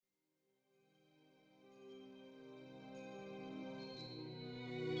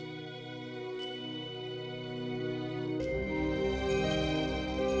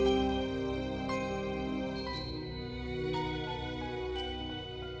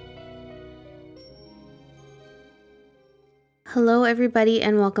Hello, everybody,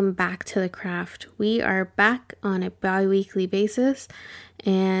 and welcome back to The Craft. We are back on a bi-weekly basis,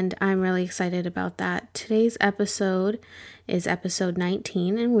 and I'm really excited about that. Today's episode is episode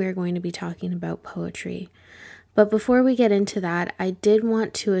 19, and we're going to be talking about poetry. But before we get into that, I did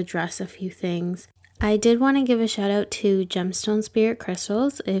want to address a few things. I did want to give a shout out to Gemstone Spirit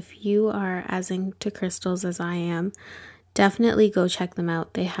Crystals. If you are as into crystals as I am, definitely go check them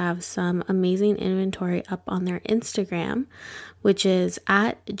out. They have some amazing inventory up on their Instagram, which is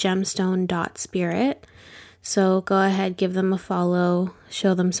at gemstone.spirit. So go ahead, give them a follow,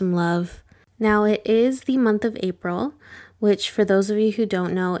 show them some love. Now it is the month of April, which for those of you who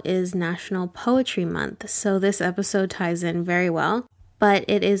don't know is National Poetry Month. So this episode ties in very well. But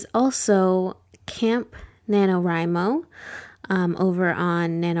it is also Camp NaNoWriMo, over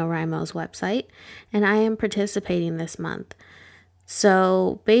on NaNoWriMo's website, and I am participating this month.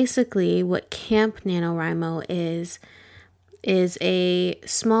 So basically what Camp NaNoWriMo is a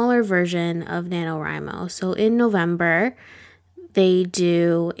smaller version of NaNoWriMo. So in November, they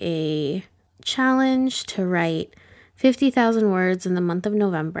do a challenge to write 50,000 words in the month of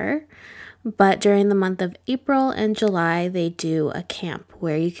November. But during the month of April and July, they do a camp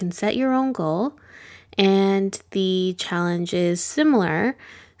where you can set your own goal. And the challenge is similar.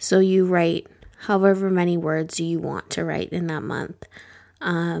 So you write however many words you want to write in that month.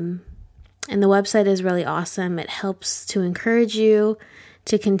 And the website is really awesome. It helps to encourage you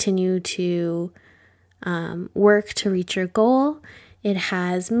to continue to work to reach your goal. It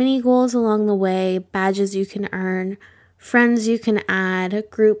has mini goals along the way, badges you can earn, friends you can add,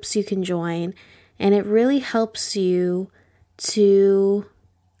 groups you can join, and it really helps you to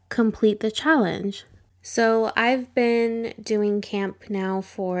complete the challenge. So I've been doing camp now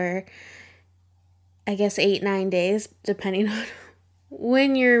for, I guess, 8-9 days, depending on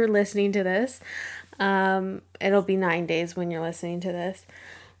when you're listening to this. It'll be 9 days when you're listening to this.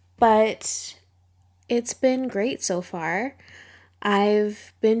 But it's been great so far.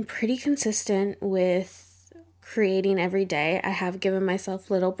 I've been pretty consistent with creating every day. I have given myself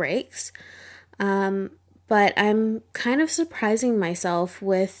little breaks. But I'm kind of surprising myself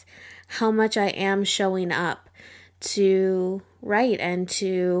with how much I am showing up to write and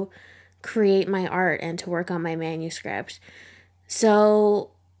to create my art and to work on my manuscript.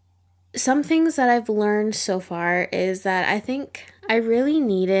 So some things that I've learned so far is that I think I really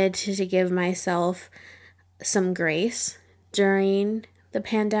needed to give myself some grace during the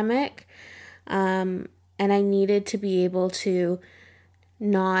pandemic. And I needed to be able to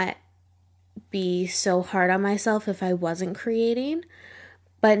not be so hard on myself if I wasn't creating.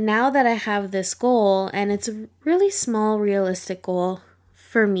 But now that I have this goal, and it's a really small, realistic goal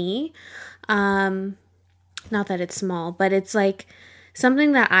for me, not that it's small, but it's like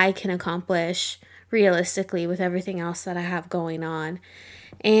something that I can accomplish realistically with everything else that I have going on.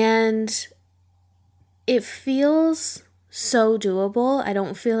 And it feels so doable. I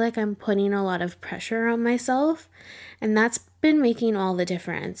don't feel like I'm putting a lot of pressure on myself, and that's been making all the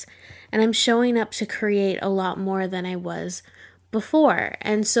difference. And I'm showing up to create a lot more than I was before.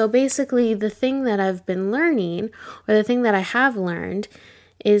 And so basically the thing that I've been learning, or the thing that I have learned,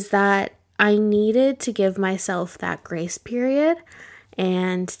 is that I needed to give myself that grace period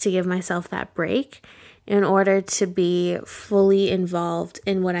and to give myself that break in order to be fully involved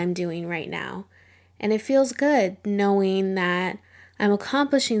in what I'm doing right now. And it feels good knowing that I'm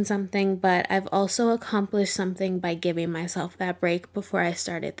accomplishing something, but I've also accomplished something by giving myself that break before I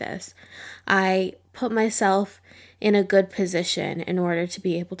started this. I put myself in a good position in order to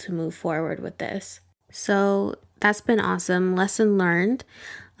be able to move forward with this. So that's been awesome. Lesson learned.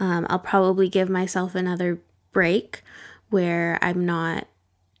 I'll probably give myself another break where I'm not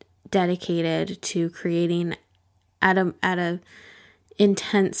dedicated to creating at a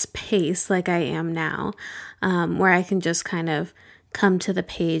intense pace like I am now, where I can just kind of come to the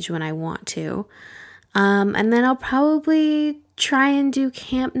page when I want to. And then I'll probably try and do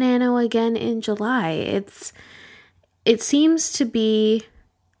Camp Nano again in July. It seems to be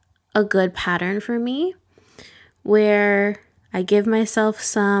a good pattern for me where I give myself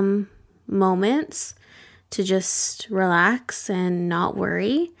some moments to just relax and not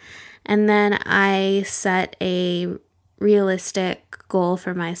worry. And then I set a realistic goal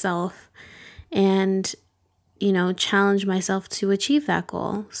for myself and, challenge myself to achieve that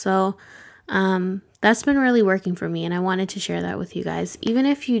goal. So that's been really working for me, and I wanted to share that with you guys. Even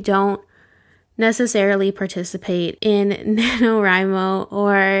if you don't necessarily participate in NaNoWriMo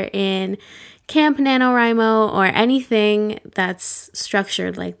or in Camp NaNoWriMo or anything that's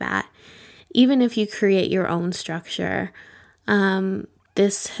structured like that, even if you create your own structure,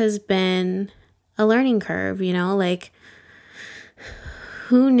 this has been a learning curve, like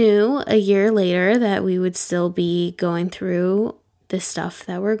Who knew a year later that we would still be going through the stuff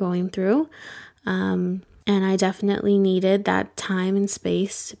that we're going through? And I definitely needed that time and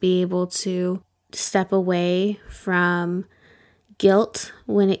space to be able to step away from guilt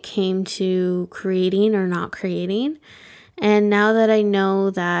when it came to creating or not creating. And now that I know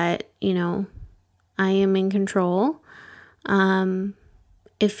that, I am in control,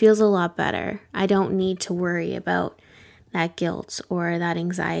 it feels a lot better. I don't need to worry about that guilt or that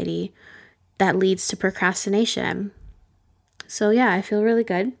anxiety that leads to procrastination. So yeah, I feel really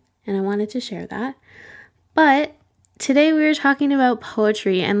good and I wanted to share that. But today we were talking about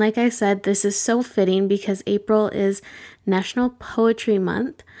poetry, and like I said, this is so fitting because April is National Poetry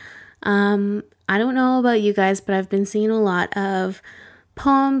Month. I don't know about you guys, but I've been seeing a lot of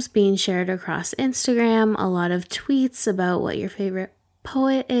poems being shared across Instagram, a lot of tweets about what your favorite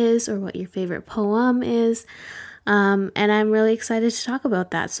poet is or what your favorite poem is. And I'm really excited to talk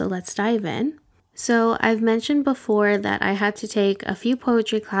about that. So let's dive in. So I've mentioned before that I had to take a few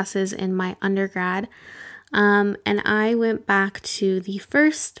poetry classes in my undergrad. And I went back to the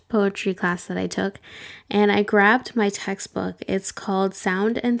first poetry class that I took and I grabbed my textbook. It's called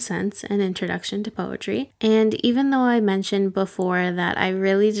Sound and Sense, An Introduction to Poetry. And even though I mentioned before that I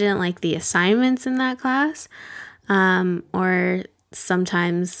really didn't like the assignments in that class, or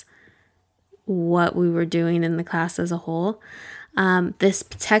sometimes what we were doing in the class as a whole, this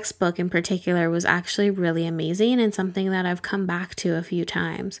textbook in particular was actually really amazing and something that I've come back to a few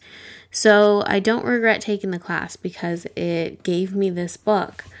times. So I don't regret taking the class because it gave me this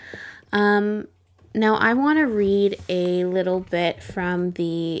book. Now I want to read a little bit from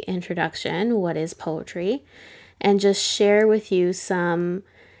the introduction, What is Poetry, and just share with you some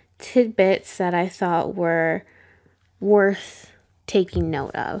tidbits that I thought were worth taking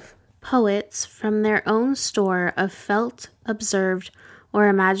note of. Poets, from their own store of felt, observed, or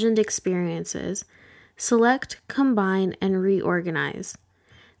imagined experiences, select, combine, and reorganize.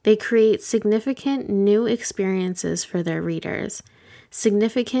 They create significant new experiences for their readers,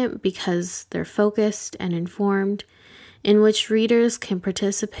 significant because they're focused and informed, in which readers can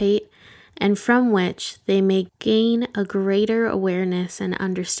participate and from which they may gain a greater awareness and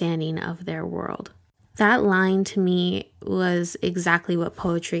understanding of their world. That line to me was exactly what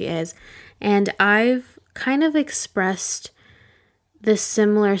poetry is, and I've kind of expressed this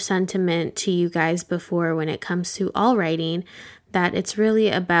similar sentiment to you guys before when it comes to all writing, that it's really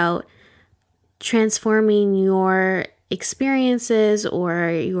about transforming your experiences or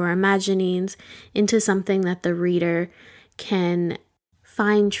your imaginings into something that the reader can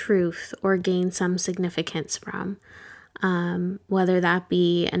find truth or gain some significance from, whether that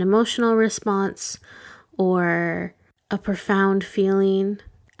be an emotional response or a profound feeling.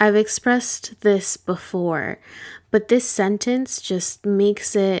 I've expressed this before, but this sentence just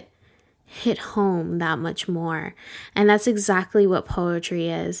makes it hit home that much more. And that's exactly what poetry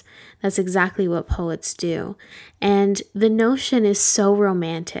is. That's exactly what poets do. And the notion is so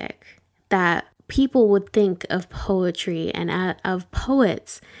romantic that people would think of poetry and of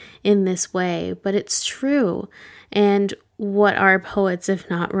poets in this way, but it's true. And what are poets if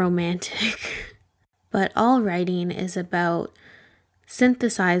not romantic? But all writing is about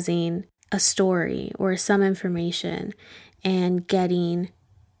synthesizing a story or some information and getting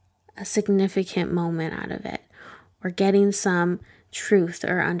a significant moment out of it, or getting some truth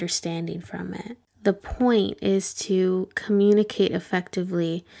or understanding from it. The point is to communicate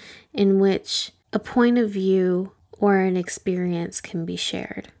effectively in which a point of view or an experience can be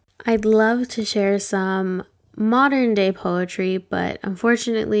shared. I'd love to share some modern day poetry, but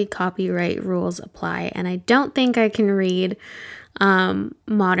unfortunately copyright rules apply, and I don't think I can read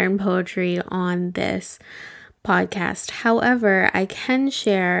modern poetry on this podcast. However, I can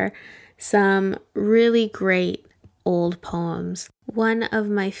share some really great old poems. One of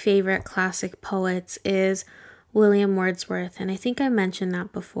my favorite classic poets is William Wordsworth, and I think I mentioned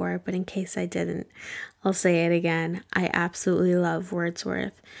that before, but in case I didn't, I'll say it again. I absolutely love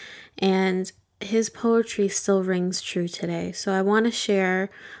Wordsworth, and his poetry still rings true today. So I want to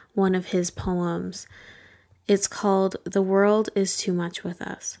share one of his poems. It's called The World is Too Much with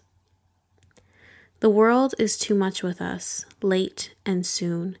Us. The world is too much with us, late and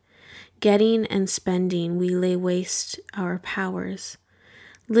soon. Getting and spending, we lay waste our powers.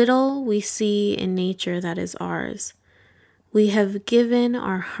 Little we see in nature that is ours. We have given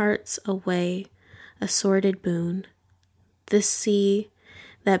our hearts away, a sordid boon. This sea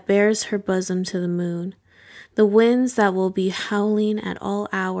that bears her bosom to the moon, the winds that will be howling at all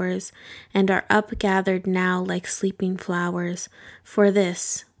hours, and are upgathered now like sleeping flowers. For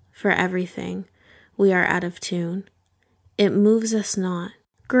this, for everything, we are out of tune. it moves us not.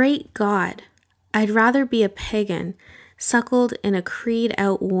 Great God, I'd rather be a pagan, suckled in a creed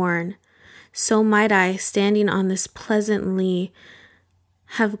outworn. So might I, standing on this pleasant lea,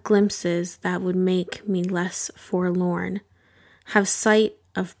 have glimpses that would make me less forlorn, have sight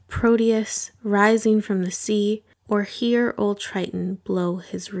of Proteus rising from the sea, or hear old Triton blow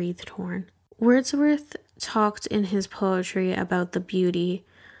his wreathed horn. Wordsworth talked in his poetry about the beauty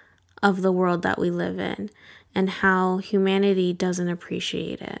of the world that we live in and how humanity doesn't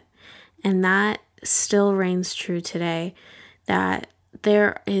appreciate it. And that still reigns true today, that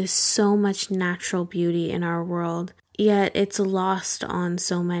there is so much natural beauty in our world, yet it's lost on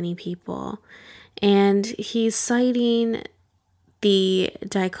so many people. And he's citing the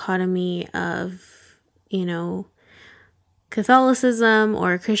dichotomy of, Catholicism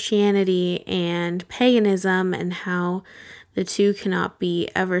or Christianity and paganism, and how the two cannot be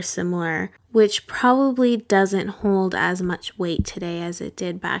ever similar, which probably doesn't hold as much weight today as it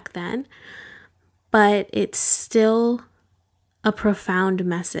did back then. But it's still a profound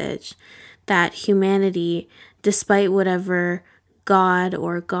message that humanity, despite whatever God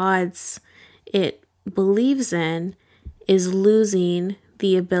or gods it believes in, is losing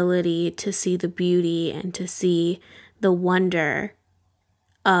the ability to see the beauty and to see the wonder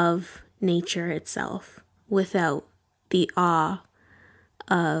of nature itself without the awe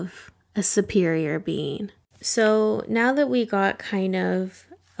of a superior being. So now that we got kind of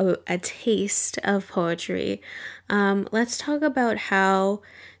a taste of poetry, let's talk about how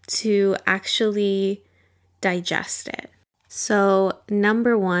to actually digest it. So,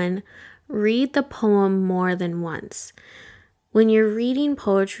 number one, read the poem more than once. When you're reading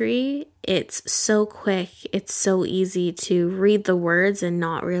poetry, it's so quick, it's so easy to read the words and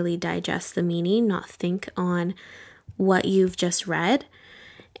not really digest the meaning, not think on what you've just read.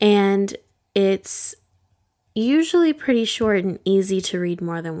 And it's usually pretty short and easy to read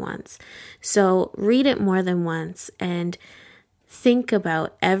more than once. So read it more than once and think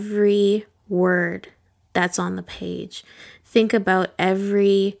about every word that's on the page. Think about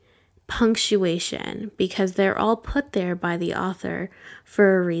every punctuation, because they're all put there by the author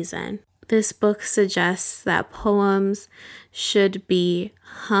for a reason. This book suggests that poems should be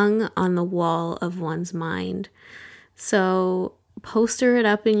hung on the wall of one's mind. So poster it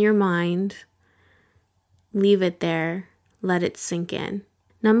up in your mind, leave it there, let it sink in.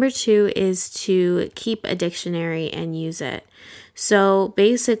 Number two is to keep a dictionary and use it. So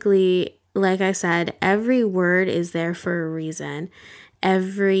basically, like I said, every word is there for a reason.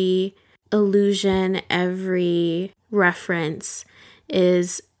 Every allusion, every reference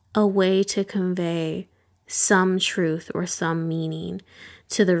is a way to convey some truth or some meaning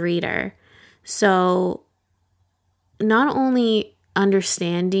to the reader. So not only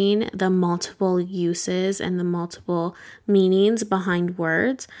understanding the multiple uses and the multiple meanings behind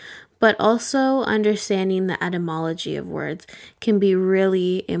words, but also understanding the etymology of words can be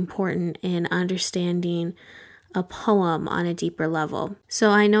really important in understanding a poem on a deeper level.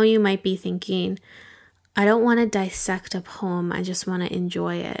 So I know you might be thinking, I don't want to dissect a poem, I just want to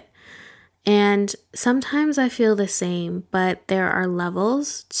enjoy it. And sometimes I feel the same, but there are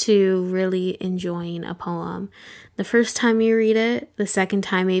levels to really enjoying a poem. The first time you read it, the second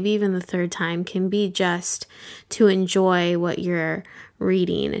time, maybe even the third time, can be just to enjoy what you're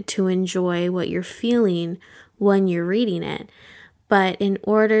reading, to enjoy what you're feeling when you're reading it. But in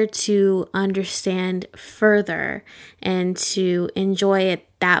order to understand further and to enjoy it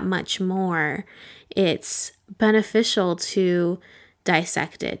that much more, it's beneficial to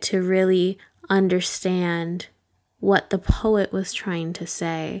dissect it, to really understand what the poet was trying to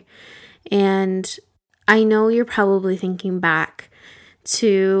say. And I know you're probably thinking back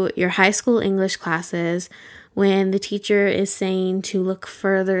to your high school English classes when the teacher is saying to look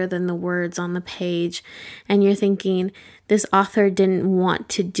further than the words on the page, and you're thinking, this author didn't want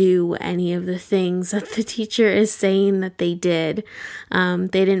to do any of the things that the teacher is saying that they did.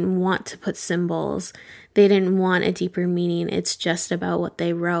 They didn't want to put symbols. They didn't want a deeper meaning. It's just about what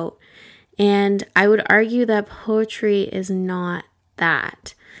they wrote. And I would argue that poetry is not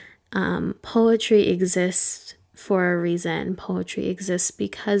that. Poetry exists for a reason. Poetry exists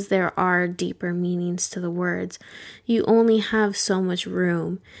because there are deeper meanings to the words. You only have so much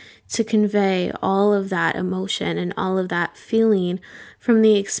room to convey all of that emotion and all of that feeling from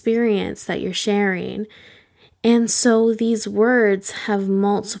the experience that you're sharing. And so these words have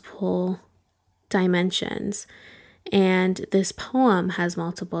multiple dimensions, and this poem has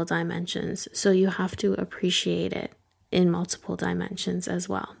multiple dimensions, so you have to appreciate it in multiple dimensions as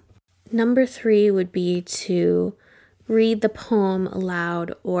well. Number 3 would be to read the poem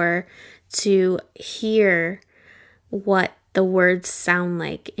aloud, or to hear what the words sound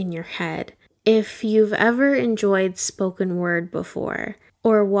like in your head. If you've ever enjoyed spoken word before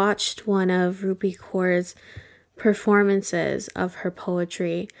or watched one of Rupi Kaur's performances of her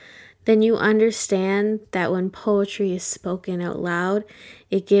poetry, then you understand that when poetry is spoken out loud,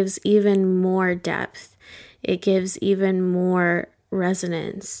 it gives even more depth. It gives even more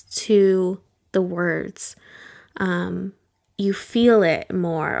resonance to the words. You feel it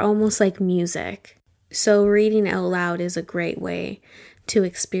more, almost like music. So reading out loud is a great way to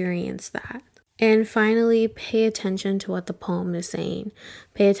experience that. And finally, pay attention to what the poem is saying.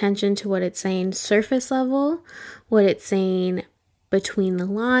 Pay attention to what it's saying surface level, what it's saying between the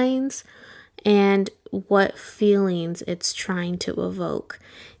lines, and what feelings it's trying to evoke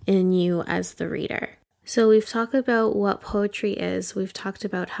in you as the reader. So we've talked about what poetry is. We've talked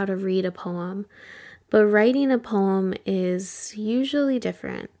about how to read a poem. But writing a poem is usually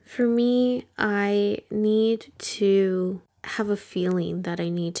different. For me, I need to have a feeling that I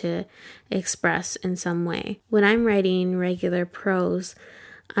need to express in some way. When I'm writing regular prose,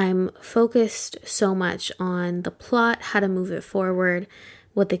 I'm focused so much on the plot, how to move it forward,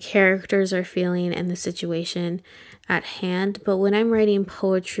 what the characters are feeling, and the situation at hand. But when I'm writing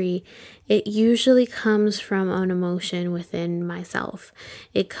poetry, it usually comes from an emotion within myself.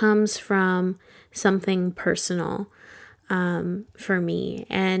 It comes from something personal for me.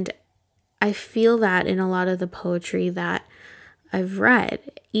 And I feel that in a lot of the poetry that I've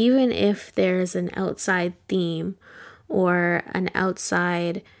read, even if there's an outside theme or an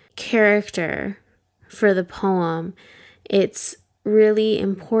outside character for the poem, it's really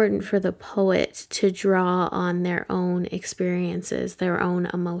important for the poet to draw on their own experiences, their own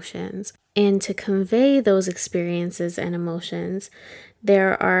emotions. And to convey those experiences and emotions,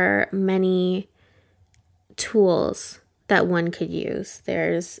 there are many tools that one could use.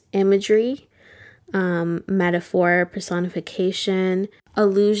 There's imagery, metaphor, personification,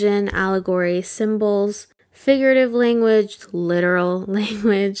 allusion, allegory, symbols, figurative language, literal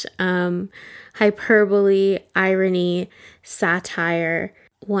language, hyperbole, irony, satire.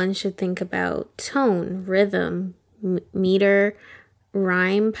 One should think about tone, rhythm, meter,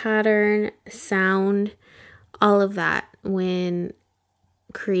 rhyme pattern, sound, all of that when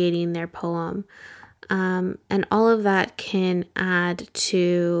creating their poem. And all of that can add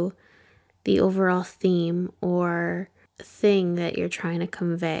to the overall theme or thing that you're trying to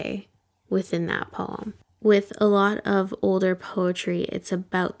convey within that poem. With a lot of older poetry, it's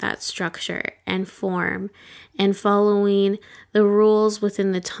about that structure and form and following the rules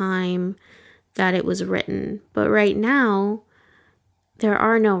within the time that it was written. But right now, there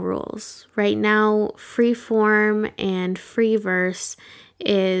are no rules. Right now, free form and free verse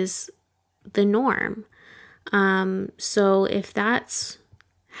is the norm. So if that's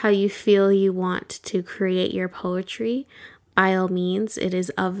how you feel you want to create your poetry, by all means, it is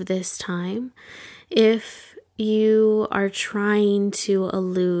of this time. If you are trying to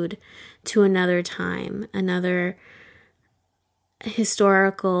allude to another time, another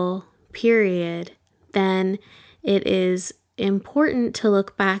historical period, then it is important to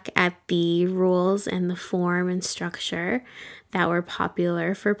look back at the rules and the form and structure that were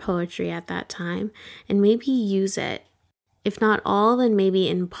popular for poetry at that time and maybe use it. If not all, then maybe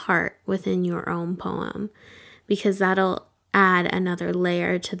in part within your own poem, because that'll add another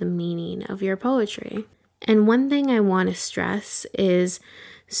layer to the meaning of your poetry. And one thing I want to stress is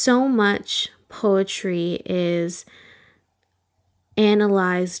so much poetry is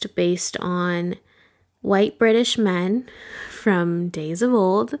analyzed based on white British men from days of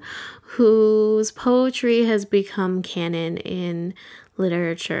old whose poetry has become canon in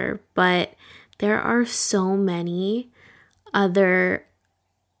literature. But there are so many other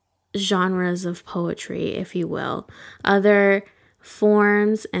genres of poetry, if you will, other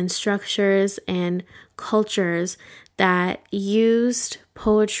forms and structures and cultures that used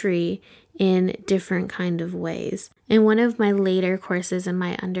poetry in different kind of ways. In one of my later courses in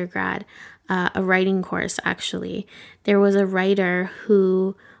my undergrad, a writing course actually, there was a writer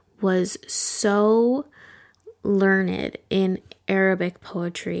who was so learned in Arabic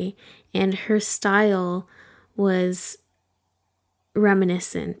poetry, and her style was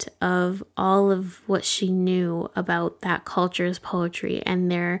reminiscent of all of what she knew about that culture's poetry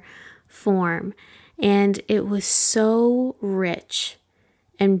and their form. And it was so rich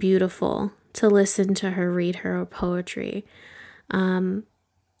and beautiful to listen to her read her poetry.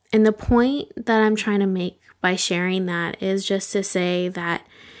 And the point that I'm trying to make by sharing that is just to say that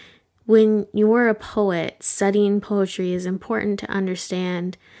when you're a poet, studying poetry is important to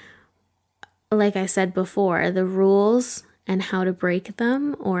understand, like I said before, the rules and how to break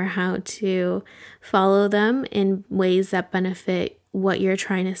them or how to follow them in ways that benefit what you're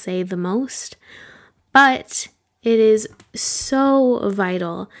trying to say the most. But it is so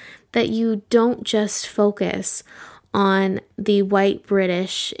vital that you don't just focus on the white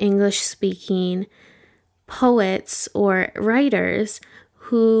British English speaking poets or writers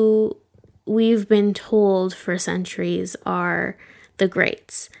who we've been told for centuries are the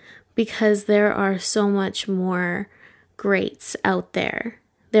greats, because there are so much more greats out there.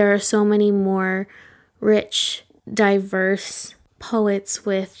 There are so many more rich, diverse poets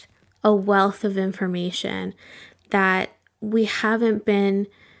with a wealth of information that we haven't been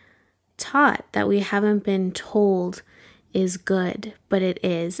taught, that we haven't been told is good, but it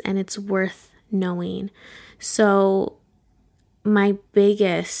is, and it's worth knowing. So my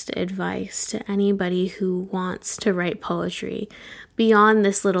biggest advice to anybody who wants to write poetry, beyond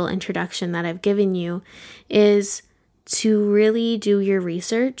this little introduction that I've given you, is to really do your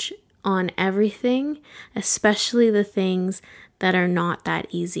research on everything, especially the things that are not that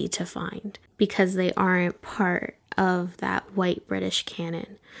easy to find, because they aren't part of that white British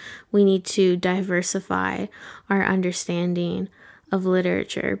canon. We need to diversify our understanding of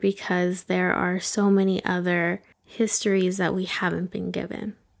literature because there are so many other histories that we haven't been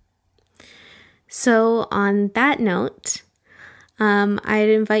given. So on that note, I'd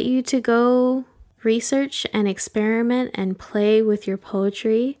invite you to go research and experiment and play with your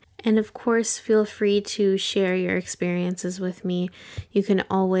poetry. And of course, feel free to share your experiences with me. You can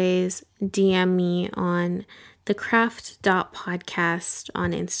always DM me on thecraft.podcast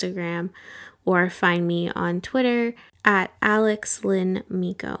on Instagram, or find me on Twitter at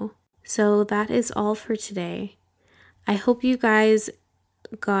AlexLynMiko. So that is all for today. I hope you guys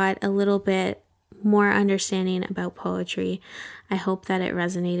got a little bit more understanding about poetry. I hope that it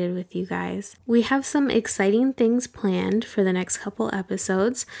resonated with you guys. We have some exciting things planned for the next couple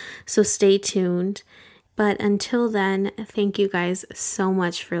episodes, so stay tuned. But until then, thank you guys so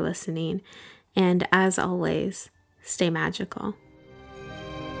much for listening. And as always, stay magical.